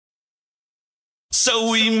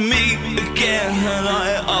So we meet again, and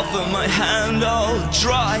I offer my hand all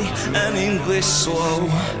dry and English slow.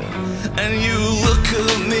 And you look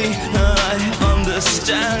at me, and I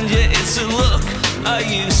understand, yeah, it's a look I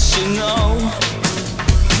used to know.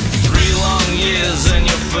 3 long years and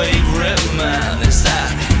your favorite man, is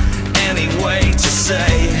that any way to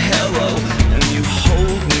say hello? And you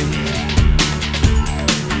hold me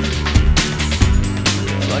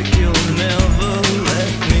like you'll never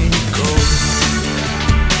let me go.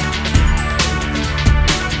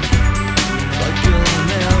 Like you'll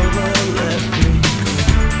never let me go.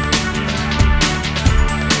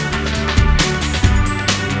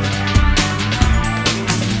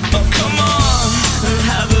 Oh, come on and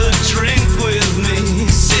have a drink with me.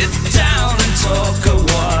 Sit down and talk a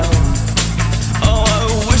while. Oh, I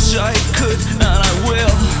wish I could, and I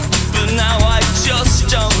will, but now I just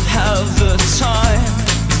don't have the time.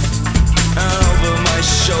 And over my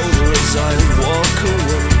shoulder as I walk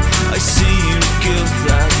away, I see you give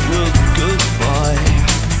that look goodbye.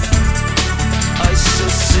 I still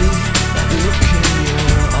see that look in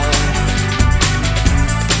your eye.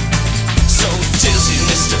 So dizzy,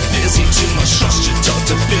 Mr. Busy, too much trust to talk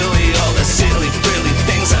to Billy. All the silly, frilly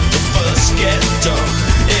things have to first get done.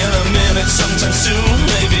 In a minute, sometime soon,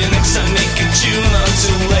 maybe next time, make it June.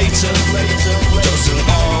 Until later, doesn't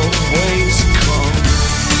always come.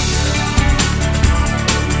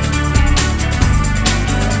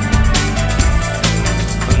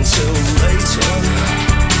 Until later,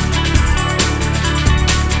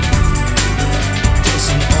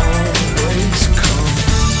 doesn't always come.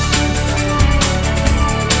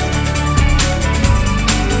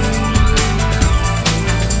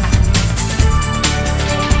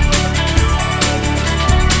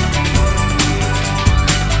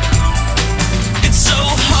 It's so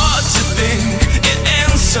hard to think it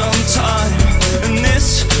ends sometime, and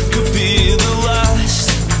this could be the last.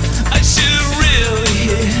 I should really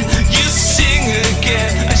hear you sing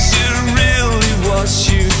again. I should really watch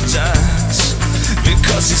you dance,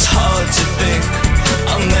 because it's hard to think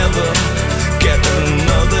I'll never get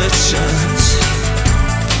another chance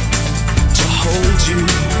to hold you,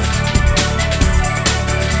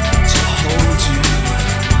 to hold you.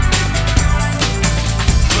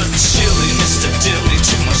 But chilly, Mr. Dilly,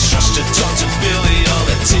 too much trust to talk to Billy. All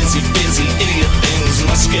the tizzy, busy, idiot things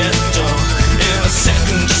must get done. In a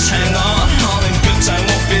second, just hang on. All in good time,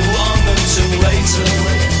 won't be long until later.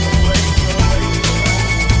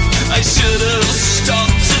 I should have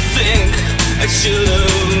stopped to think. I should have